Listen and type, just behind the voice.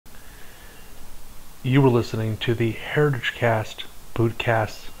You were listening to the HeritageCast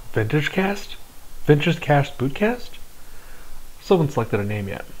BootCast VintageCast? VintageCast BootCast? Still haven't selected a name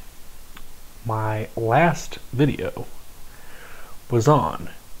yet. My last video was on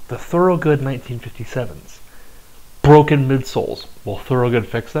the Thorogood 1957s. Broken midsoles. Will Thorogood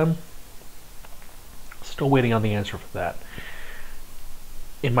fix them? Still waiting on the answer for that.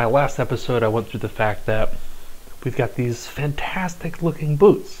 In my last episode, I went through the fact that we've got these fantastic looking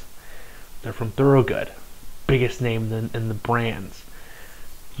boots. They're from Thorogood. Biggest name in the brands.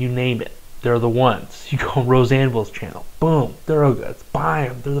 You name it. They're the ones. You go on Rose Anvil's channel. Boom. Thorogood. Buy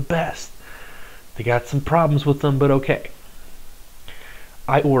them. They're the best. They got some problems with them, but okay.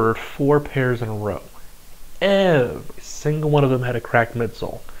 I ordered 4 pairs in a row. Every single one of them had a cracked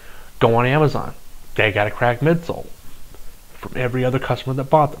midsole. Go on Amazon. They got a cracked midsole from every other customer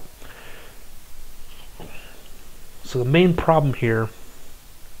that bought them. So the main problem here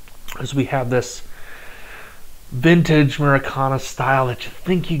is we have this vintage Americana style that you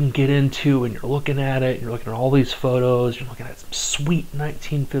think you can get into, and you're looking at it, you're looking at all these photos, you're looking at some sweet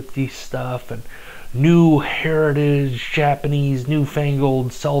 1950s stuff and new heritage, Japanese,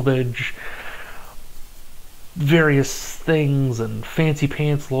 newfangled salvage, various things, and fancy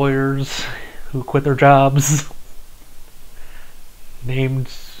pants lawyers who quit their jobs, named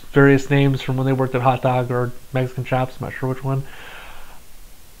various names from when they worked at hot dog or Mexican shops, I'm not sure which one.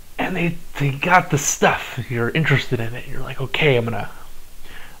 And they got the stuff. You're interested in it. You're like, okay, I'm gonna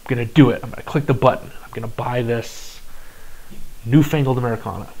do it. I'm gonna click the button. I'm gonna buy this newfangled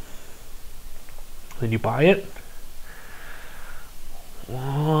Americana. Then you buy it.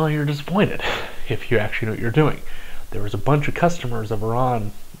 Well, you're disappointed if you actually know what you're doing. There was a bunch of customers that were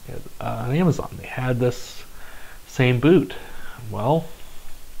on Amazon. They had this same boot. Well,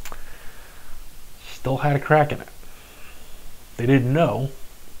 still had a crack in it. They didn't know.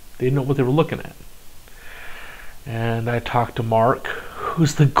 They didn't know what they were looking at. And I talked to Mark,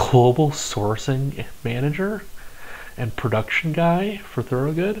 who's the global sourcing manager and production guy for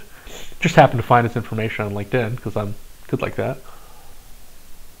Thorogood. Just happened to find his information on LinkedIn because I'm good like that.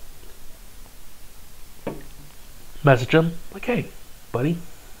 Message him, like, hey, buddy,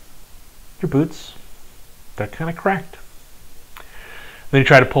 your boots, they're kind of cracked. Then he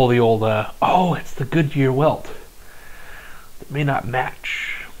tried to pull the old, oh, it's the Goodyear welt. It may not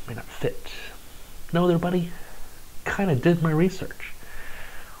match. May not fit. No there, buddy. Kind of did my research.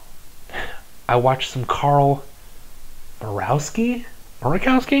 I watched some Carl Murawski?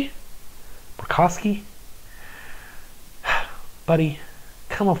 Buddy,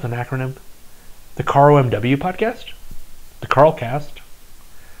 come up with an acronym. The Carl MW podcast? The Carlcast?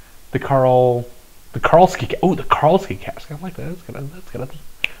 The Carlski. Oh, the Carlski cast. I like that. It's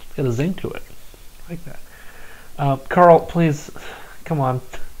got a zing to it. I like that. Carl, please, come on.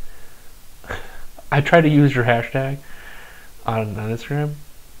 I tried to use your hashtag on Instagram.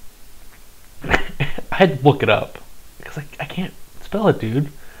 I had to look it up because I can't spell it, dude.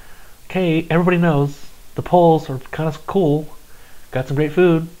 Okay, everybody knows the Poles are kind of cool. Got some great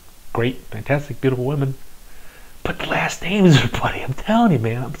food. Great, fantastic, beautiful women. But the last names, buddy, I'm telling you,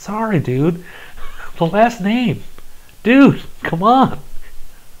 man. I'm sorry, dude. The last name. Dude, come on.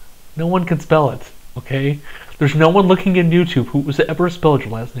 No one can spell it, okay? There's no one looking in YouTube who was ever spelled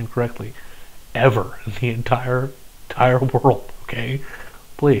your last name correctly. Ever in the entire world, okay?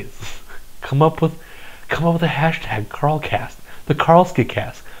 Please come up with a hashtag Carlcast, the Carlski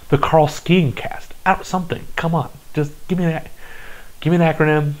cast, the Carl Skiing cast, out something. Come on, just give me an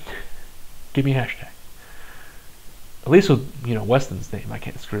acronym, give me a hashtag. At least with Weston's name, I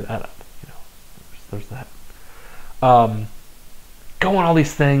can't screw that up. There's that. Going all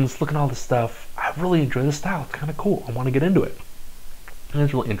these things, looking at all this stuff. I really enjoy the style. It's kind of cool. I want to get into it. And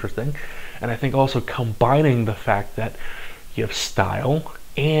it's really interesting. And I think also combining the fact that you have style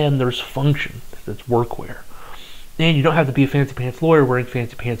and there's function. It's workwear. And you don't have to be a fancy pants lawyer wearing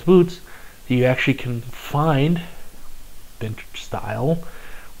fancy pants boots. You actually can find vintage style,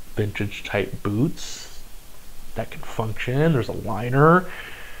 vintage type boots that can function. There's a liner.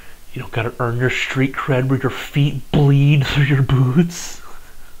 You don't got to earn your street cred where your feet bleed through your boots.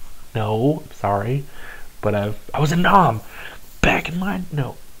 No, I'm sorry. But I was a nom. Not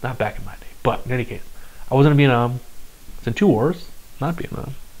back in my day, but in any case, I wasn't a Vietnam. I was in 2 wars, not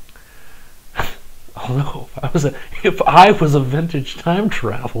Vietnam. Although, if I was a vintage time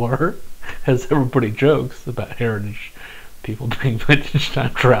traveler, as everybody jokes about heritage people being vintage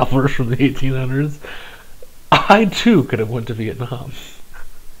time travelers from the 1800s, I too could have went to Vietnam.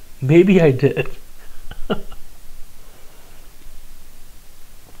 Maybe I did.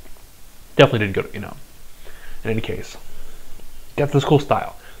 Definitely didn't go to Vietnam. In any case, got this cool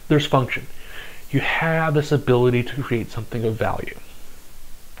style. There's function. You have this ability to create something of value.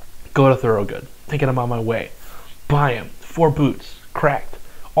 Go to Thorogood, thinking I'm on my way. Buy them. 4 boots, cracked,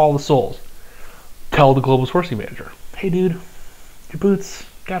 all the soles. Tell the global sourcing manager, hey dude, your boots,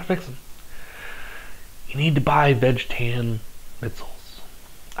 gotta fix them. You need to buy veg tan midsoles.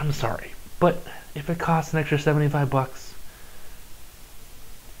 I'm sorry, but if it costs an extra $75,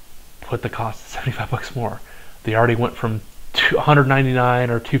 put the cost at $75 more. They already went from $199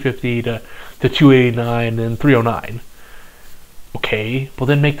 or $250 to $289 and $309. Okay, well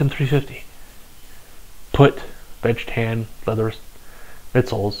then make them $350. Put veg tan leather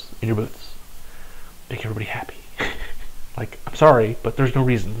midsoles in your boots. Make everybody happy. Like, I'm sorry, but there's no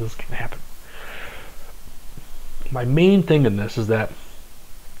reason this can happen. My main thing in this is that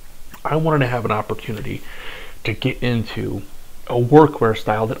I wanted to have an opportunity to get into a workwear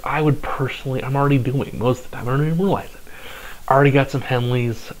style that I would personally, I'm already doing most of the time. I don't even realize it. I already got some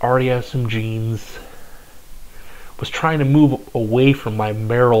Henleys, already have some jeans. Was trying to move away from my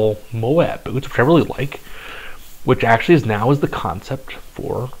Merrell Moab boots, which I really like, which actually is the concept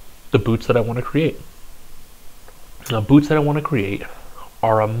for the boots that I want to create. Now, boots that I want to create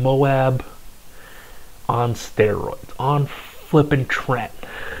are a Moab on steroids, on flippin' Trent.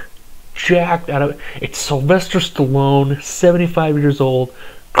 Jacked out of it's Sylvester Stallone, 75 years old,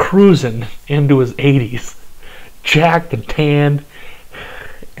 cruising into his 80s, jacked and tanned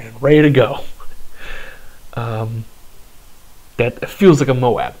and ready to go. That feels like a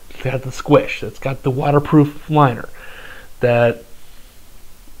Moab. It's got the squish. It's got the waterproof liner that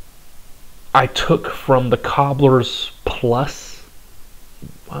I took from the Cobbler's Plus.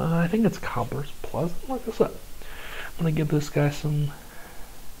 I think it's Cobbler's Plus. Look this up. I'm gonna give this guy some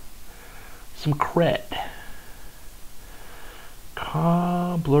cred.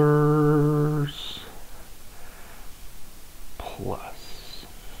 Cobbler's Plus.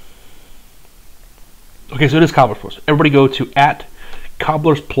 Okay, so it is Cobbler's Plus. Everybody go to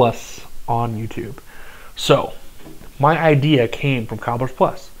 @Cobbler's Plus on YouTube. So, my idea came from Cobbler's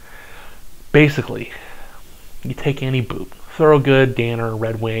Plus. Basically, you take any boot, Thorogood, Danner,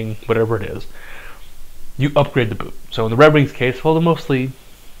 Red Wing, whatever it is, you upgrade the boot. So in the Red Wing's case, well, they're mostly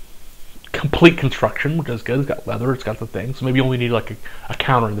complete construction, which is good. It's got leather, it's got the thing, so maybe you only need like a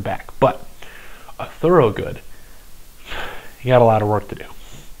counter in the back. But a Thorogood, you got a lot of work to do.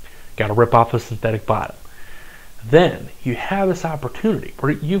 Got to rip off a synthetic bottom. Then you have this opportunity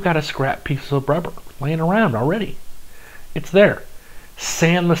where you've got a scrap piece of rubber laying around already. It's there.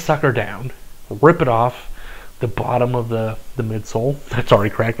 Sand the sucker down, rip it off the bottom of the midsole. That's already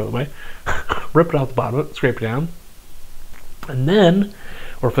cracked, by the way. Rip it off the bottom of it, scrape it down. And then,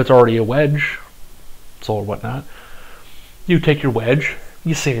 or if it's already a wedge sole or whatnot, you take your wedge,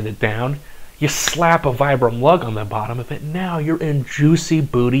 you sand it down, you slap a Vibram lug on the bottom of it. Now you're in juicy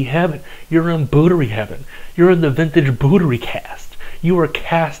booty heaven. You're in bootery heaven. You're in the vintage bootery cast. You are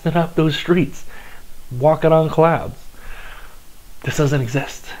casting up those streets, walking on clouds. This doesn't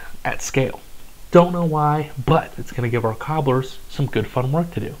exist at scale. Don't know why, but it's going to give our cobblers some good fun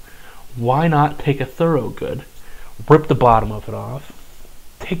work to do. Why not take a Thorogood, rip the bottom of it off,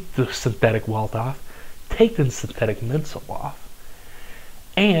 take the synthetic welt off, take the synthetic midsole off,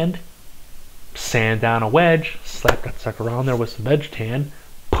 and sand down a wedge, slap that sucker on there with some veg tan,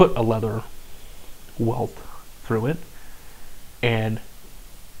 put a leather welt through it, and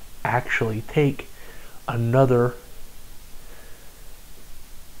actually take another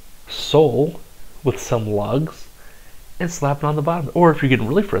sole with some lugs and slap it on the bottom. Or if you're getting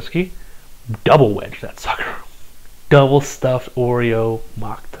really frisky, double wedge that sucker. Double stuffed Oreo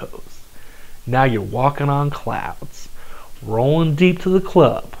mock toes. Now you're walking on clouds, rolling deep to the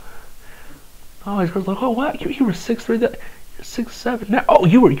club. Oh, he's like, oh, what? You were 6'3", you're 6'7". Now, oh,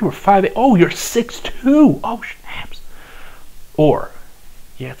 you were 5'8". Oh, you're 6'2". Oh, snaps. Or,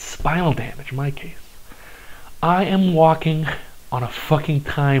 you had spinal damage in my case. I am walking on a fucking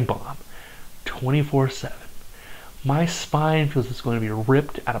time bomb 24/7. My spine feels it's going to be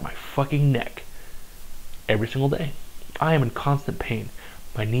ripped out of my fucking neck every single day. I am in constant pain.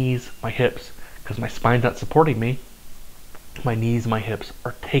 My knees, my hips, because my spine's not supporting me, my knees, my hips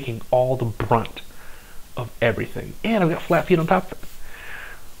are taking all the brunt of everything. And I've got flat feet on top of it.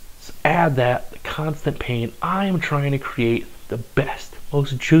 So add that, the constant pain. I am trying to create the best,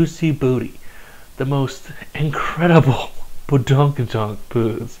 most juicy booty, the most incredible badonkadonk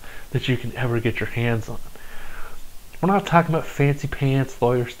boots that you can ever get your hands on. We're not talking about fancy pants,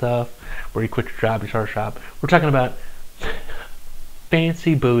 lawyer stuff, where you quit your job, you start a shop. We're talking about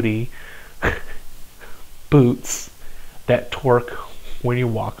fancy booty boots that torque when you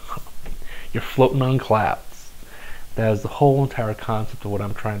walk. You're floating on clouds. That is the whole entire concept of what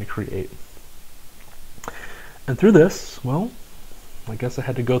I'm trying to create. And through this, well, I guess I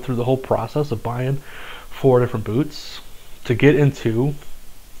had to go through the whole process of buying 4 different boots to get into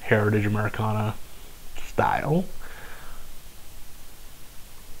Heritage Americana style,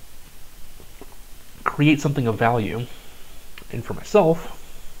 create something of value, and for myself,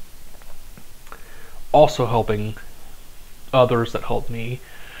 also helping others that helped me,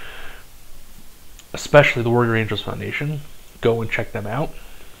 especially the Warrior Angels Foundation. Go and check them out.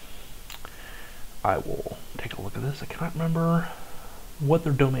 I will take a look at this. I cannot remember what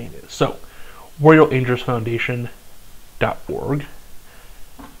their domain is. So, warriorangelsfoundation.org.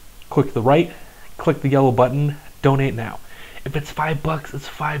 Click the right, click the yellow button, donate now. If it's $5, it's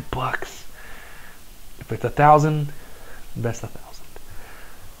 $5. If it's 1,000, invest 1,000.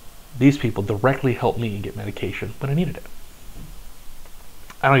 These people directly helped me get medication when I needed it.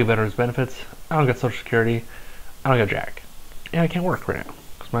 I don't get veterans benefits. I don't get Social Security. I don't get jack. And I can't work right now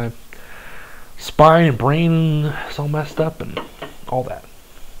because my spine and brain is all messed up and all that.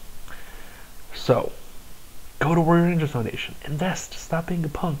 So, go to Warrior Angels Foundation. Invest. Stop being a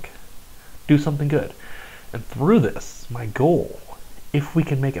punk. Do something good. And through this, my goal, if we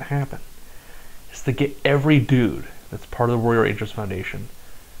can make it happen, is to get every dude that's part of the Warrior Angels Foundation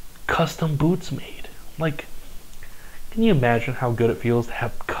custom boots made. Like, can you imagine how good it feels to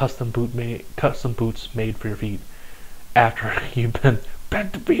have custom boots made for your feet after you've been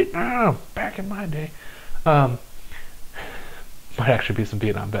back to Vietnam back in my day? Might actually be some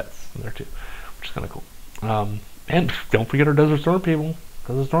Vietnam vets in there too, which is kind of cool. And don't forget our Desert Storm people.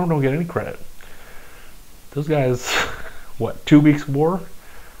 Desert Storm don't get any credit. Those guys, what, 2 weeks of war,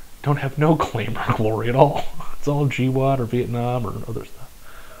 don't have no claim or glory at all. It's all GWAT or Vietnam or other stuff.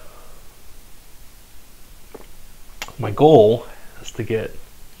 My goal is to get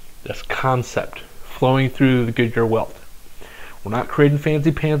this concept flowing through the Goodyear wealth. We're not creating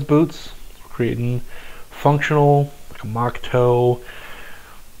fancy pants boots. We're creating functional, like a mock toe,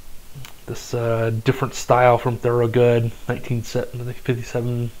 this different style from Thorogood,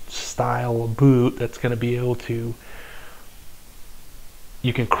 1957 style boot that's going to be able to,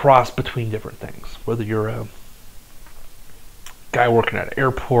 you can cross between different things. Whether you're a guy working at an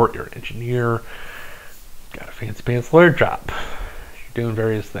airport, you're an engineer, got a fancy pants lawyer job, you're doing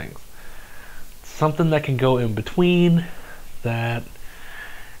various things. Something that can go in between that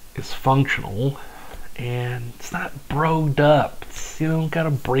is functional and it's not broed up. You don't gotta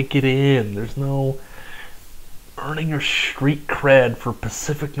break it in. There's no earning your street cred for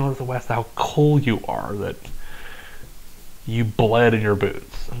Pacific Northwest, how cool you are that you bled in your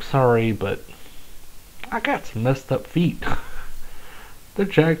boots. I'm sorry, but I got some messed up feet. They're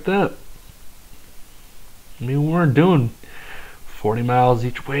jacked up. I mean, we weren't doing 40 miles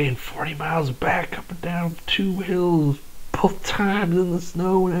each way and 40 miles back, up and down 2 hills, both times in the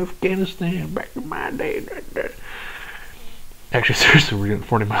snow in Afghanistan, back in my day. Actually, seriously, we're doing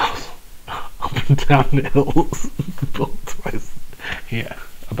 40 miles up and down the hills, both twice. Yeah,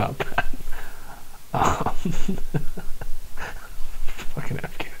 about that. Fucking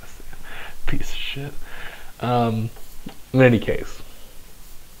Afghanistan. Piece of shit. In any case,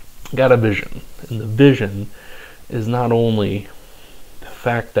 got a vision. And the vision is not only the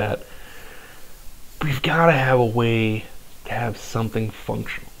fact that we've got to have a way to have something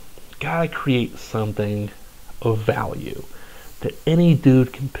functional. Got to create something of value that any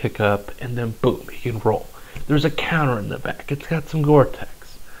dude can pick up and then boom, he can roll. There's a counter in the back. It's got some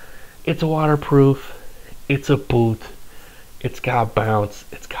Gore-Tex. It's waterproof. It's a boot. It's got bounce.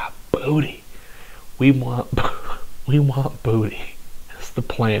 It's got booty. We want booty. That's the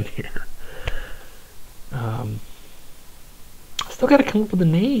plan here. Still got to come up with a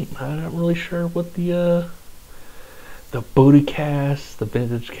name. I'm not really sure what the BootCast, the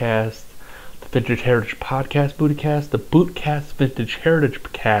VintageCast, the Vintage Heritage Podcast BootCast, the BootCast Vintage Heritage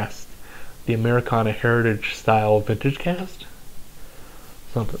Cast, the Americana Heritage Style Vintage Cast.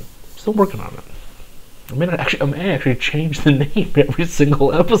 Something. Still working on it. I may actually change the name every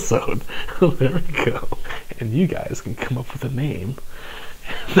single episode. There we go. And you guys can come up with a name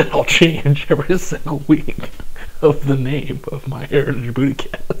that I'll change every single week of the name of my Heritage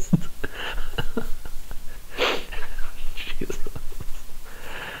BootCast. Jesus.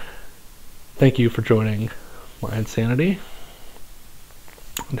 Thank you for joining my insanity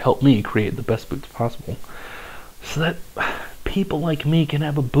and help me create the best boots possible so that people like me can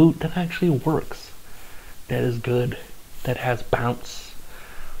have a boot that actually works, that is good, that has bounce,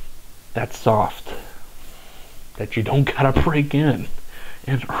 that's soft, that you don't gotta break in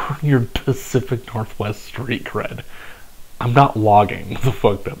and earn your Pacific Northwest street cred. I'm not logging the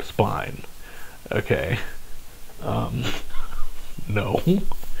fucked up spine. Okay. No.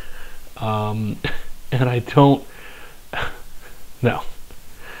 and I don't. No.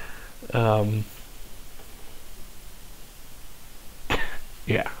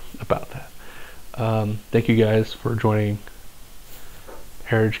 Yeah, about that. Thank you guys for joining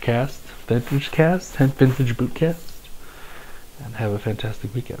HeritageCast, Vintage BootCast, and have a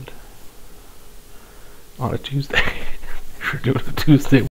fantastic weekend on a Tuesday. If you're doing a Tuesday.